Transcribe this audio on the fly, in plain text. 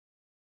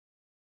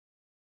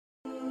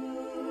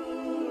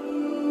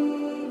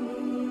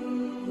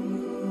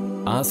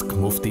Ask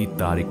मुफ्ती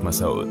तारिक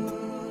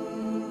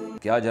मसूद।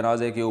 क्या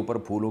जनाजे के ऊपर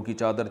फूलों की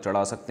चादर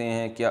चढ़ा सकते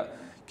हैं?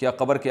 क्या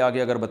कब्र के आगे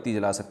अगरबत्ती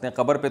जला सकते हैं?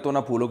 कब्र पे तो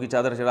ना फूलों की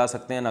चादर चढ़ा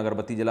सकते हैं ना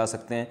अगरबत्ती जला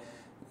सकते हैं,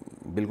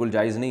 बिल्कुल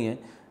जायज़ नहीं है।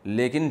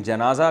 लेकिन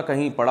जनाजा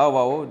कहीं पड़ा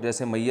हुआ हो,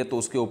 जैसे मैयत, तो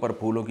उसके ऊपर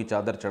फूलों की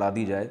चादर चढ़ा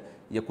दी जाए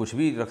या कुछ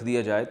भी रख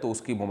दिया जाए तो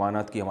उसकी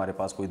मुमानत की हमारे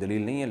पास कोई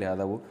दलील नहीं है,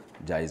 लिहाजा वो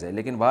जायज़ है।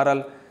 लेकिन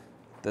बहरहाल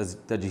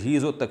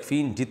तजहीज़ व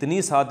तकफ़ीन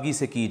जितनी सादगी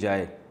से की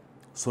जाए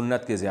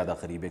सुन्नत के ज़्यादा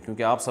करीब है,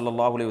 क्योंकि आप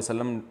सल्लल्लाहु अलैहि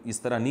वसल्लम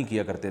इस तरह नहीं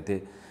किया करते थे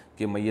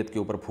कि मैयत के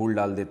ऊपर फूल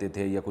डाल देते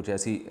थे या कुछ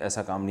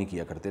ऐसा काम नहीं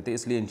किया करते थे।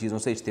 इसलिए इन चीज़ों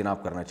से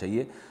इज्तिनाब करना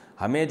चाहिए।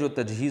 हमें जो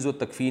तजहीज़ व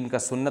तकफ़ीन का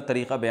सुन्नत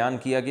तरीक़ा बयान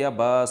किया गया,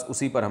 बस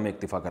उसी पर हमें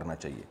इक्तिफ़ा करना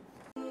चाहिए।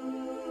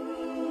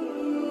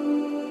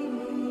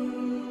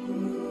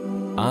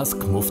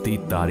 आस्क मुफ्ती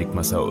तारिक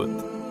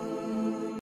मसूद।